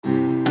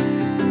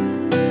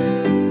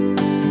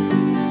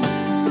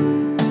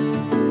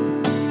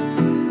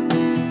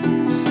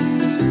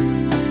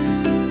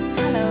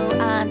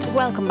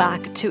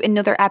welcome back to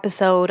another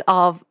episode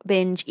of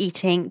Binge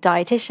Eating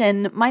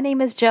Dietitian. My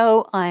name is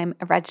Jo. I'm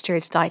a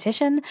registered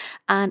dietitian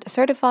and a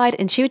certified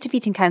intuitive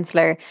eating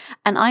counsellor,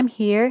 and I'm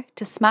here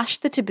to smash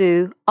the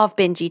taboo of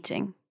binge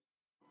eating.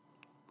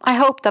 I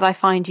hope that I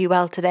find you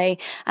well today,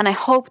 and I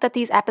hope that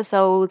these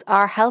episodes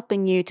are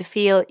helping you to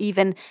feel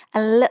even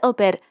a little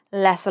bit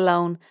less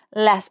alone,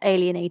 less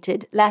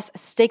alienated, less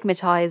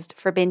stigmatized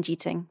for binge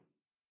eating.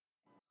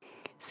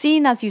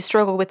 Seeing as you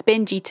struggle with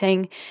binge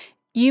eating,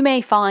 you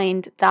may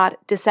find that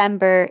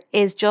December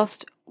is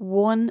just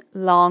one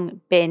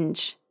long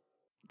binge.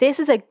 This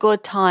is a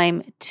good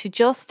time to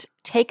just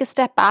take a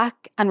step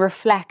back and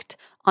reflect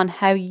on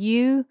how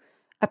you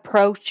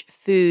approach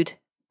food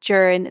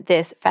during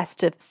this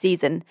festive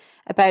season,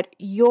 about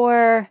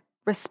your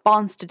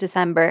response to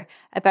December,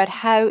 about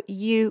how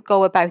you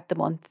go about the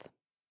month.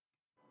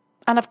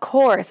 And of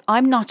course,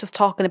 I'm not just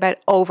talking about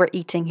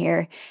overeating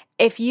here.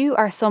 If you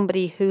are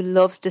somebody who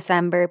loves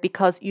December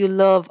because you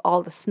love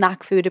all the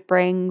snack food it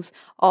brings,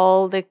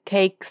 all the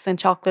cakes and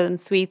chocolate and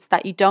sweets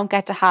that you don't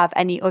get to have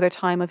any other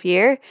time of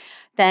year,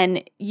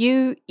 then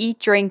you eat,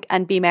 drink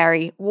and be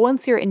merry.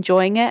 Once you're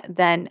enjoying it,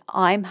 then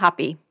I'm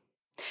happy.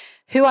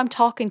 Who I'm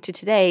talking to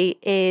today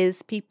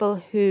is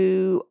people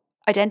who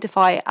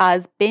identify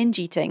as binge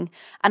eating.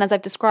 And as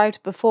I've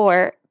described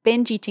before,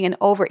 binge eating and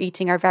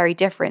overeating are very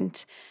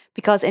different.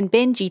 Because in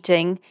binge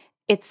eating,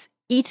 it's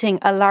eating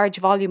a large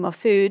volume of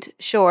food,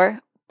 sure,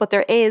 but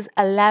there is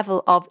a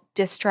level of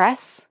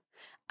distress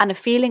and a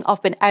feeling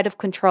of being out of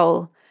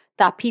control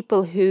that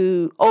people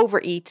who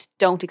overeat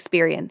don't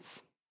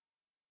experience.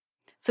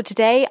 So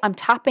today I'm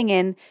tapping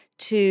in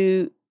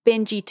to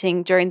binge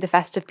eating during the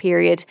festive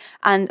period,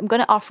 and I'm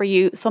going to offer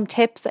you some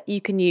tips that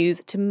you can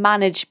use to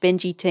manage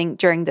binge eating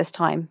during this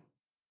time.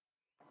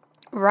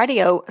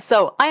 Rightio,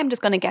 so I am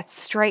just going to get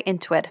straight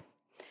into it.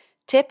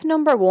 Tip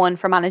number 1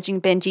 for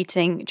managing binge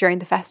eating during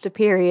the festive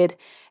period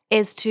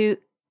is to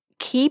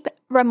keep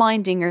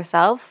reminding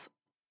yourself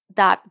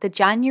that the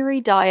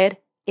January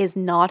diet is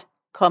not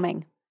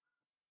coming.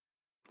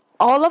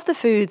 All of the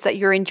foods that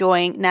you're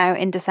enjoying now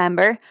in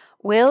December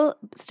will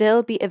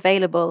still be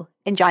available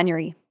in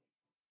January.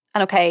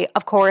 And okay,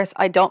 of course,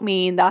 I don't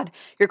mean that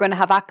you're going to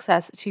have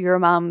access to your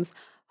mum's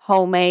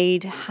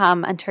homemade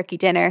ham and turkey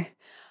dinner,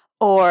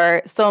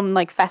 or some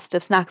like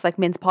festive snacks like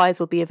mince pies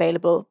will be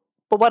available.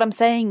 But what I'm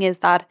saying is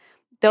that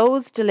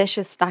those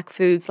delicious snack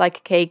foods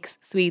like cakes,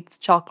 sweets,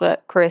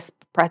 chocolate,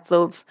 crisp,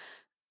 pretzels,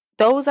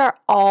 those are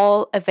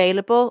all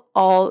available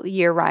all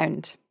year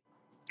round.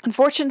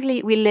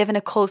 Unfortunately, we live in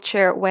a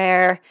culture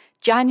where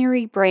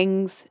January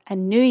brings a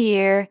new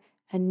year,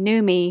 a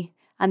new me,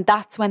 and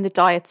that's when the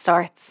diet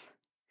starts.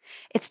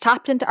 It's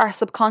tapped into our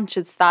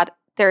subconscious that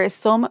there is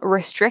some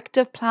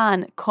restrictive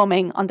plan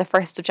coming on the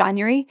 1st of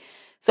January.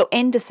 So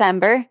in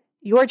December,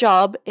 your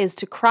job is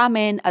to cram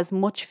in as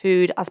much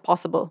food as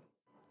possible.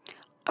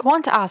 I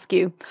want to ask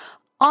you,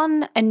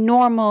 on a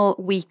normal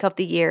week of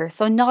the year,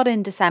 so not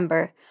in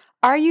December,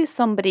 are you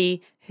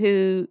somebody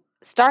who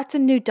starts a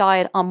new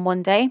diet on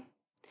Monday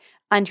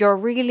and you're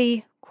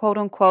really, quote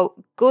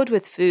unquote, good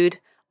with food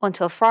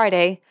until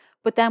Friday,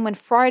 but then when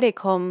Friday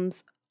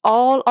comes,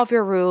 all of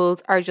your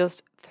rules are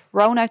just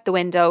thrown out the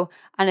window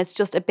and it's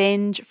just a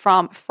binge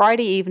from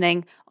Friday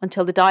evening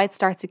until the diet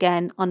starts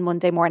again on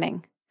Monday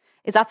morning?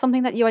 Is that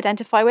something that you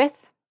identify with?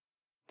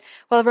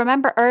 Well,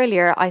 remember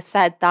earlier I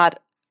said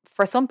that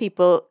for some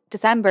people,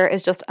 December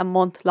is just a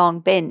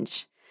month-long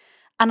binge.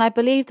 And I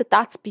believe that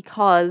that's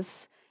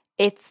because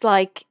it's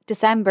like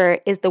December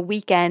is the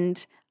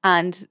weekend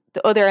and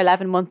the other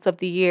 11 months of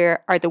the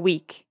year are the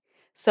week.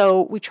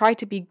 So we try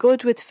to be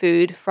good with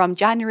food from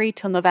January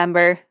till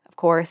November. Of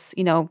course,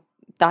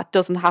 that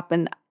doesn't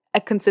happen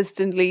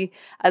consistently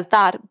as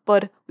that,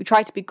 but we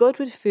try to be good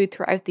with food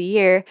throughout the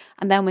year,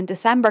 and then when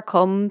December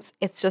comes,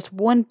 it's just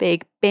one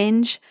big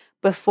binge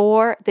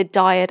before the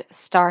diet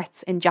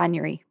starts in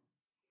January.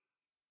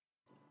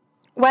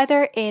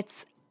 Whether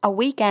it's a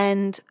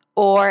weekend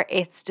or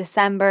it's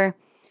December,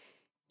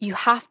 you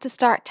have to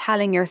start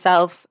telling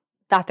yourself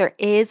that there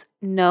is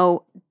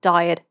no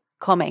diet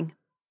coming.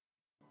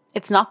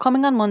 It's not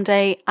coming on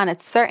Monday, and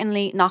it's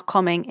certainly not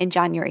coming in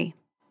January.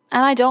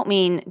 And I don't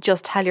mean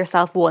just tell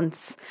yourself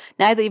once.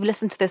 Now that you've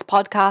listened to this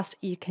podcast,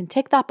 you can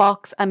tick that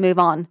box and move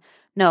on.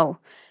 No.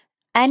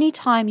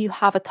 Anytime you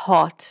have a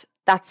thought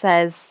that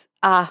says,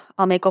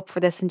 I'll make up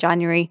for this in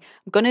January,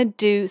 I'm going to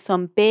do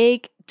some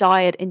big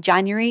diet in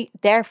January,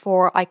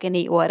 therefore I can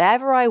eat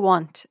whatever I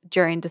want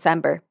during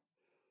December.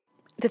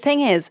 The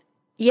thing is,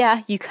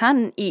 yeah, you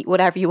can eat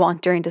whatever you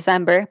want during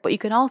December, but you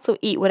can also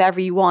eat whatever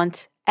you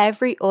want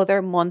every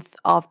other month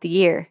of the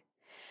year.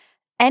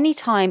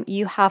 Anytime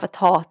you have a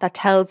thought that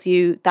tells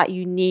you that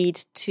you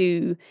need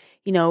to,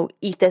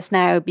 eat this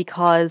now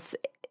because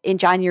in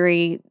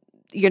January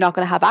you're not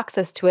going to have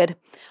access to it,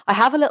 I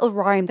have a little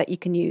rhyme that you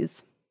can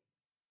use.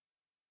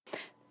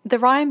 The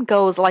rhyme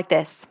goes like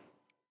this.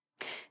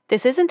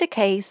 This isn't a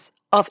case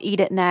of eat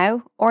it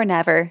now or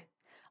never.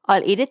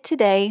 I'll eat it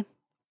today,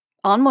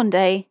 on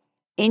Monday,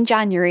 in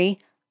January,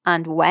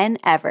 and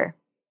whenever.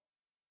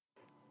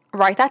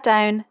 Write that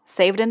down,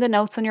 save it in the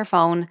notes on your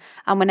phone,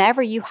 and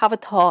whenever you have a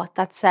thought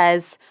that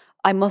says,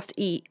 I must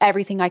eat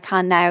everything I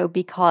can now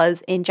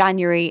because in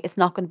January it's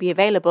not going to be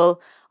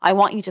available, I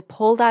want you to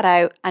pull that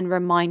out and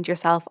remind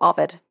yourself of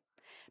it.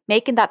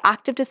 Making that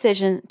active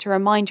decision to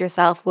remind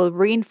yourself will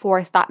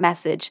reinforce that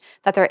message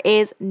that there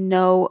is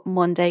no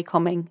Monday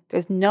coming.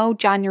 There's no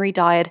January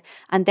diet,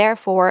 and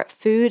therefore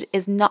food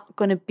is not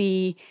going to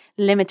be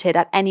limited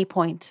at any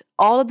point.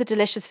 All of the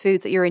delicious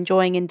foods that you're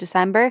enjoying in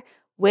December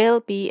will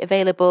be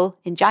available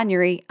in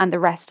January and the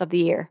rest of the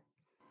year.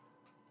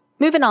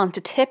 Moving on to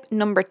tip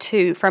number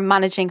 2 for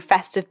managing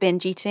festive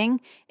binge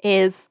eating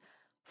is,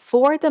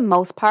 for the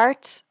most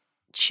part,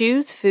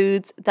 choose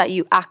foods that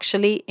you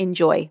actually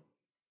enjoy.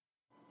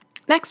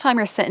 Next time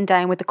you're sitting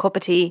down with a cup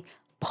of tea,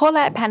 pull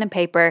out a pen and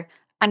paper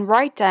and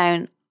write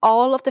down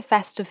all of the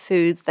festive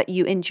foods that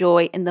you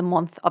enjoy in the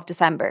month of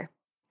December.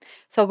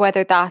 So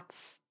whether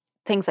that's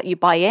things that you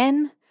buy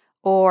in,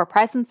 or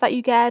presents that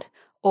you get,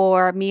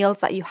 or meals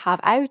that you have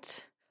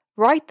out,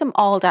 write them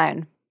all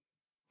down.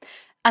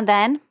 And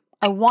then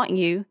I want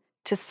you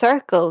to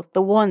circle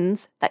the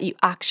ones that you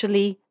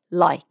actually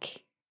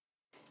like.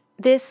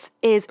 This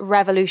is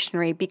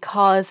revolutionary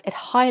because it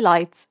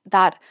highlights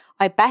that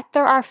I bet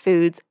there are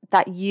foods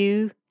that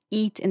you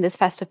eat in this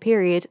festive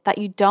period that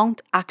you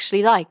don't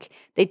actually like.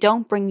 They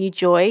don't bring you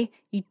joy.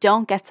 You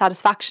don't get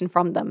satisfaction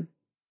from them.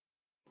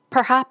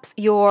 Perhaps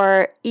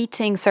you're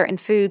eating certain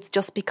foods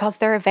just because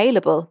they're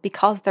available,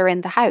 because they're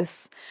in the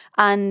house.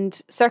 And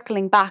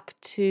circling back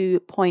to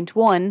point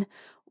 1,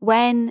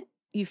 when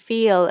you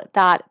feel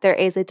that there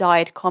is a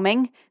diet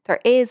coming, there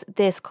is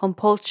this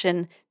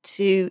compulsion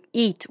to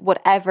eat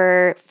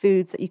whatever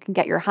foods that you can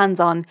get your hands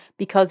on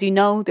because you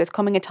know there's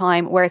coming a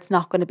time where it's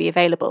not going to be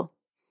available.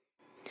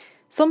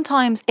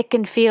 Sometimes it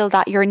can feel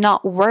that you're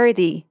not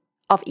worthy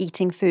of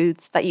eating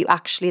foods that you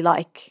actually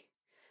like.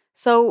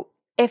 So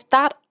if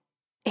that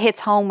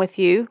hits home with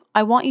you,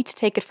 I want you to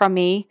take it from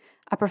me,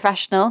 a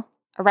professional,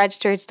 a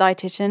registered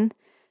dietitian,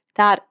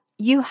 that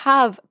you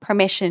have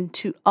permission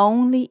to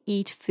only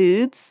eat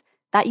foods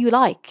that you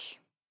like.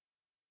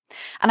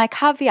 And I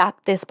caveat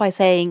this by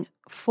saying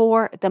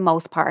for the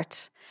most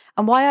part.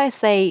 And why I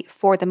say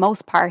for the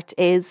most part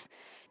is,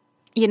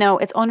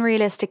 it's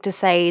unrealistic to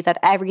say that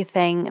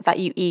everything that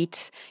you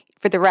eat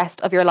for the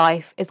rest of your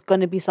life is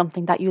going to be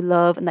something that you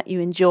love and that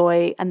you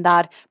enjoy and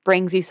that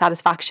brings you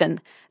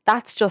satisfaction.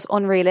 That's just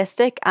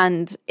unrealistic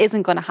and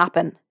isn't going to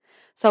happen.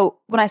 So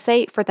when I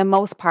say for the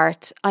most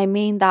part, I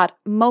mean that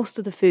most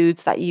of the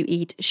foods that you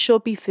eat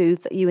should be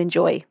foods that you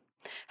enjoy.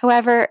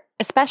 However,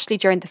 especially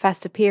during the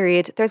festive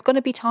period, there's going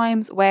to be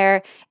times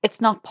where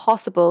it's not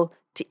possible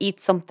to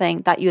eat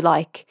something that you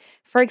like.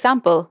 For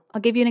example,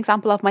 I'll give you an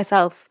example of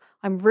myself.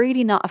 I'm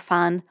really not a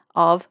fan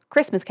of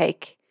Christmas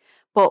cake.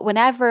 But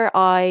whenever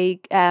I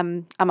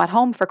am at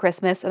home for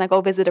Christmas and I go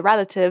visit a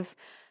relative,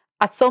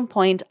 at some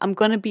point I'm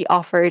going to be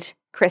offered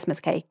Christmas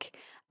cake.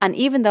 And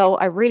even though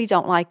I really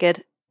don't like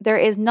it, there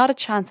is not a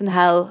chance in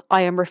hell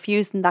I am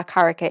refusing that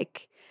carrot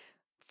cake.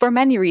 For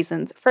many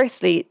reasons.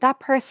 Firstly, that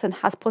person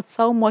has put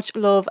so much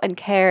love and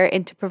care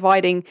into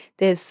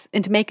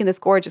making this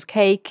gorgeous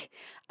cake.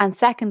 And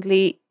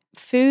secondly,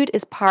 food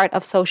is part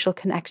of social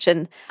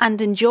connection,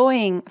 and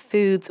enjoying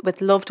foods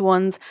with loved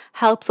ones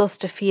helps us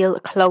to feel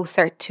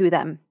closer to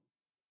them.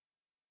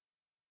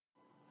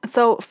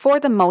 So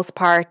for the most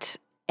part,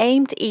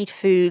 aim to eat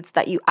foods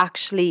that you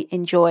actually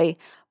enjoy,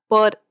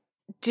 but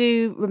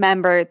do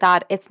remember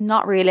that it's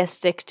not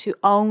realistic to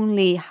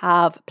only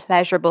have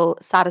pleasurable,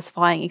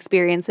 satisfying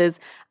experiences.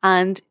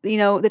 And,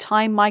 the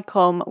time might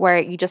come where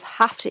you just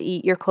have to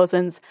eat your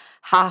cousin's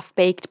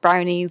half-baked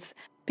brownies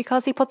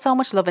because he put so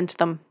much love into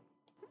them.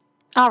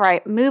 All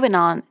right, moving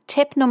on.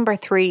 Tip number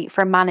 3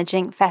 for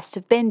managing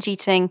festive binge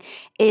eating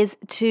is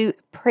to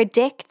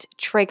predict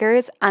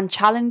triggers and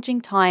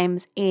challenging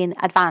times in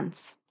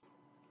advance.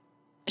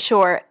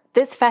 Sure,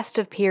 this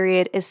festive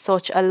period is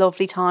such a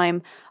lovely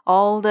time.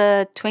 All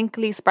the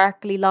twinkly,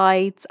 sparkly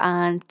lights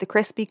and the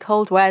crispy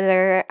cold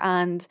weather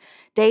and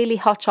daily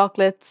hot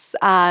chocolates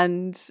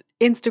and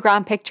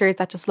Instagram pictures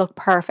that just look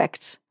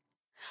perfect.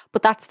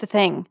 But that's the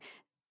thing.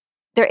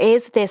 There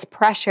is this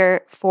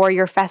pressure for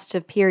your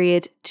festive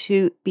period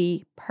to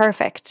be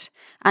perfect.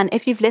 And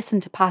if you've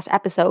listened to past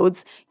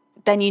episodes,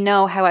 then you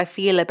know how I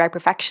feel about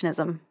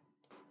perfectionism.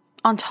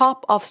 On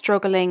top of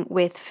struggling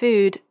with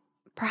food,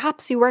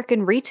 perhaps you work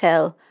in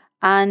retail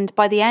and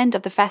by the end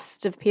of the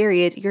festive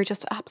period, you're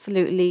just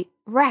absolutely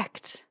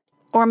wrecked.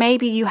 Or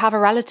maybe you have a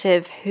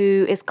relative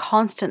who is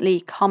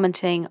constantly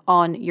commenting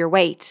on your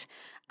weight,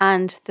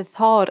 and the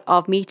thought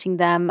of meeting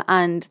them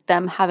and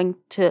them having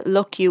to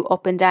look you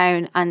up and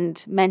down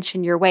and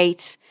mention your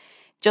weight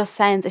just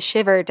sends a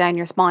shiver down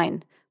your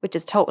spine, which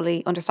is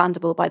totally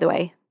understandable, by the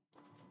way.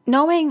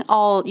 Knowing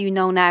all you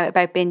know now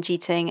about binge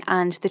eating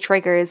and the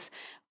triggers,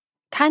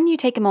 can you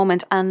take a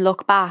moment and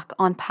look back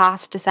on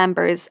past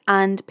Decembers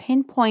and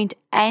pinpoint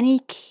any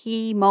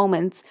key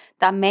moments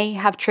that may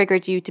have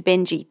triggered you to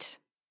binge eat?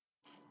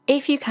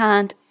 If you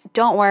can't,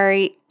 Don't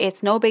worry,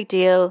 it's no big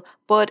deal.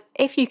 But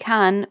if you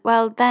can,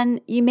 well,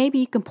 then maybe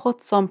you can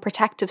put some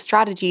protective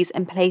strategies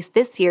in place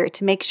this year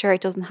to make sure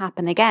it doesn't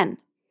happen again.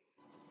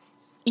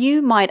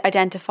 You might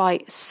identify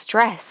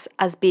stress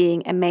as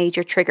being a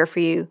major trigger for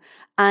you,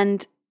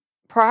 and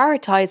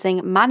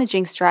prioritizing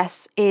managing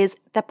stress is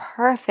the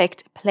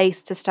perfect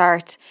place to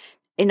start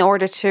in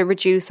order to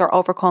reduce or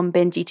overcome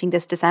binge eating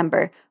this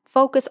December.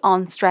 Focus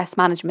on stress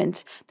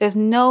management. There's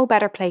no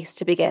better place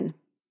to begin.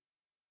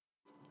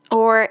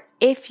 Or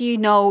if you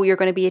know you're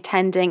going to be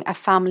attending a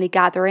family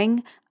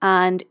gathering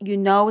and you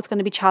know it's going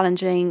to be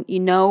challenging, you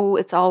know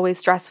it's always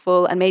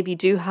stressful, and maybe you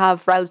do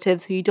have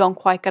relatives who you don't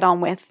quite get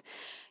on with,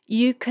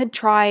 you could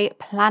try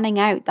planning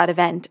out that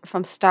event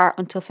from start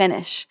until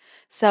finish.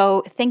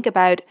 So think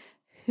about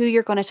who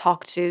you're going to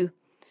talk to,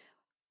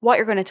 what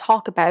you're going to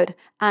talk about,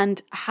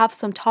 and have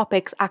some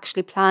topics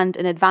actually planned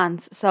in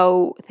advance.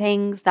 So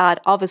things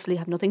that obviously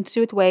have nothing to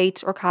do with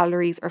weight or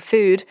calories or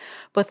food,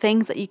 but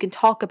things that you can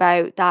talk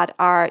about that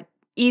are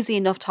easy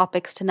enough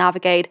topics to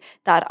navigate,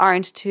 that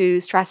aren't too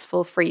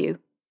stressful for you.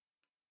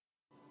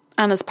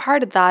 And as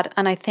part of that,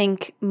 and I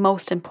think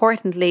most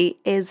importantly,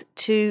 is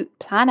to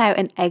plan out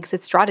an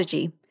exit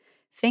strategy.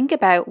 Think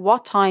about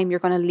what time you're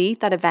going to leave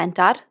that event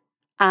at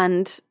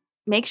and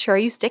make sure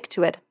you stick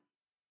to it.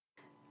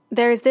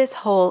 There's this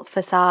whole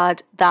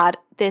facade that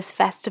this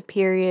festive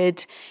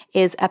period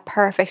is a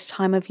perfect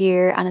time of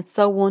year and it's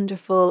so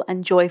wonderful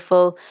and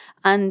joyful.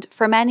 And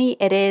for many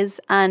it is,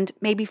 and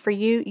maybe for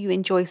you, you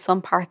enjoy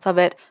some parts of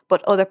it,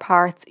 but other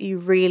parts you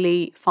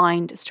really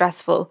find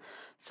stressful.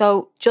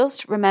 So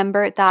just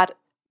remember that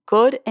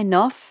good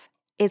enough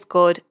is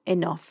good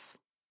enough.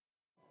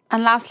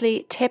 And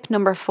lastly, tip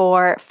number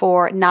 4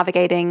 for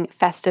navigating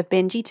festive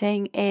binge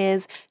eating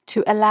is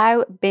to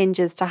allow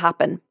binges to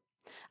happen.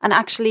 And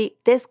actually,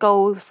 this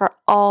goes for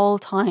all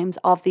times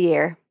of the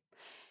year.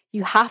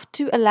 You have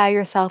to allow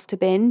yourself to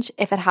binge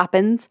if it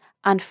happens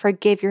and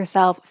forgive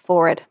yourself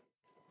for it.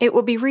 It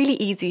would be really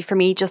easy for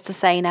me just to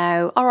say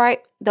now, all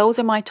right, those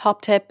are my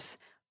top tips.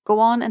 Go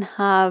on and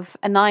have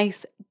a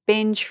nice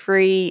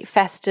binge-free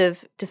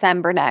festive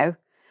December now.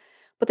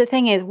 But the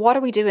thing is, what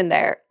are we doing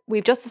there?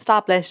 We've just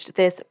established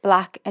this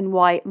black and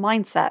white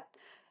mindset.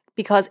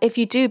 Because if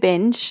you do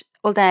binge,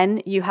 well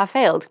then you have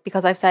failed,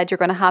 because I've said you're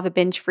going to have a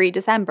binge-free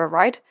December,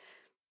 right?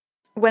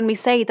 When we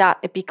say that,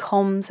 it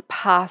becomes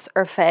pass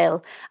or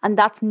fail. And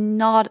that's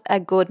not a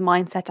good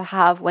mindset to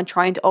have when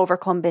trying to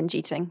overcome binge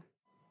eating.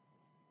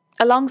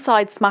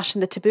 Alongside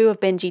smashing the taboo of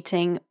binge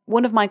eating,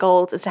 one of my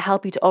goals is to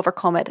help you to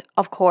overcome it,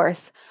 of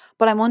course.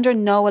 But I'm under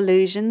no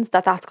illusions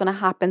that that's going to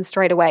happen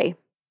straight away.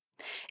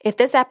 If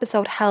this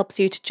episode helps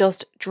you to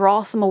just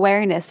draw some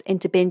awareness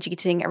into binge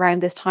eating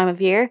around this time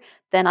of year,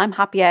 then I'm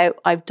happy out.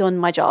 I've done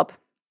my job.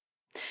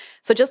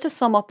 So just to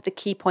sum up the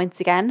key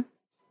points again,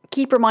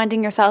 keep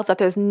reminding yourself that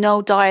there's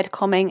no diet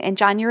coming in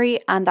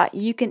January and that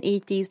you can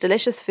eat these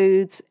delicious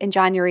foods in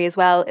January as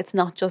well. It's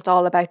not just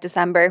all about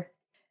December.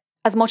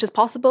 As much as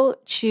possible,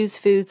 choose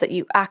foods that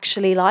you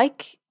actually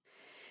like.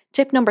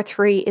 Tip number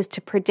 3 is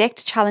to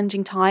predict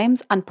challenging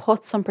times and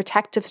put some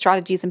protective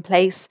strategies in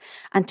place.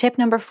 And tip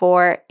number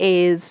 4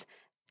 is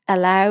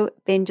allow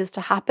binges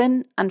to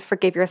happen and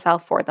forgive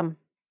yourself for them.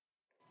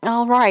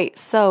 All right,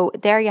 so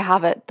there you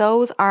have it.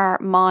 Those are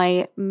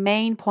my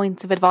main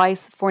points of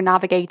advice for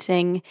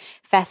navigating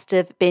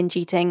festive binge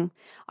eating.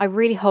 I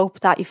really hope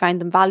that you found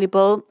them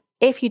valuable.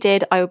 If you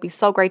did, I would be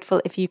so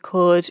grateful if you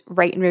could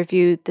rate and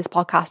review this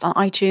podcast on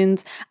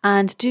iTunes,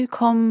 and do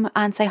come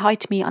and say hi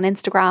to me on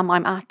Instagram.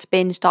 I'm at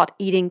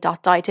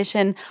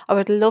binge.eating.dietitian. I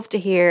would love to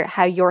hear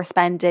how you're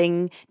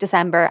spending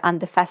December and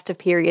the festive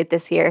period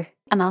this year.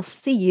 And I'll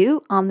see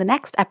you on the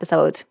next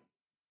episode.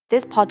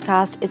 This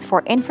podcast is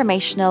for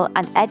informational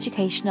and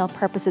educational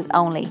purposes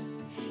only.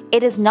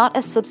 It is not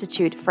a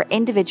substitute for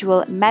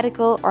individual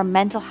medical or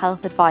mental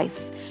health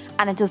advice,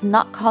 and it does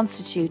not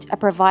constitute a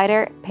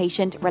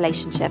provider-patient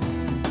relationship.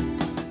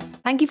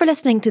 Thank you for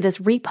listening to this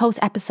repost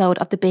episode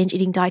of the Binge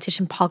Eating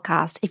Dietitian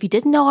podcast. If you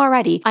didn't know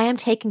already, I am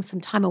taking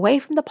some time away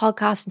from the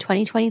podcast in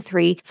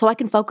 2023 so I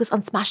can focus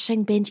on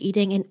smashing binge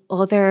eating in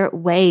other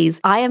ways.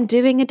 I am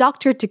doing a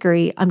doctorate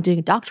degree. I'm doing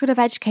a doctorate of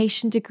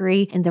education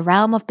degree in the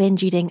realm of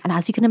binge eating. And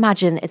as you can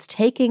imagine, it's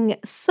taking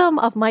some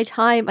of my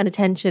time and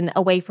attention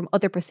away from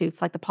other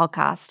pursuits like the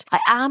podcast.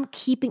 I am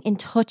keeping in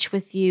touch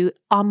with you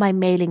on my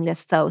mailing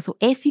list though. So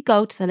if you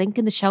go to the link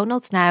in the show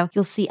notes now,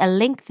 you'll see a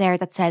link there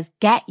that says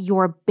get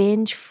your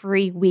binge-free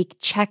week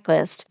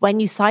checklist.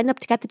 When you sign up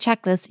to get the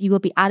checklist, you will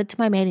be added to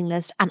my mailing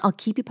list, and I'll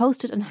keep you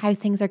posted on how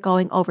things are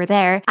going over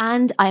there.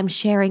 And I am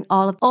sharing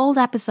all of old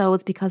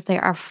episodes because they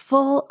are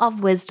full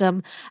of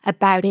wisdom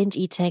about binge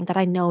eating that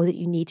I know that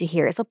you need to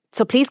hear.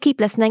 So please keep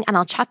listening, and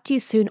I'll chat to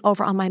you soon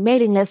over on my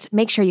mailing list.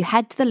 Make sure you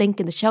head to the link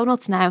in the show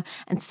notes now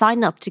and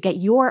sign up to get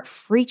your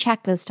free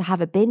checklist to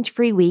have a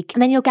binge-free week,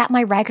 and then you'll get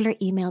my regular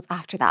emails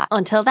after that.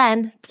 Until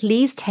then,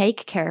 please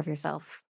take care of yourself.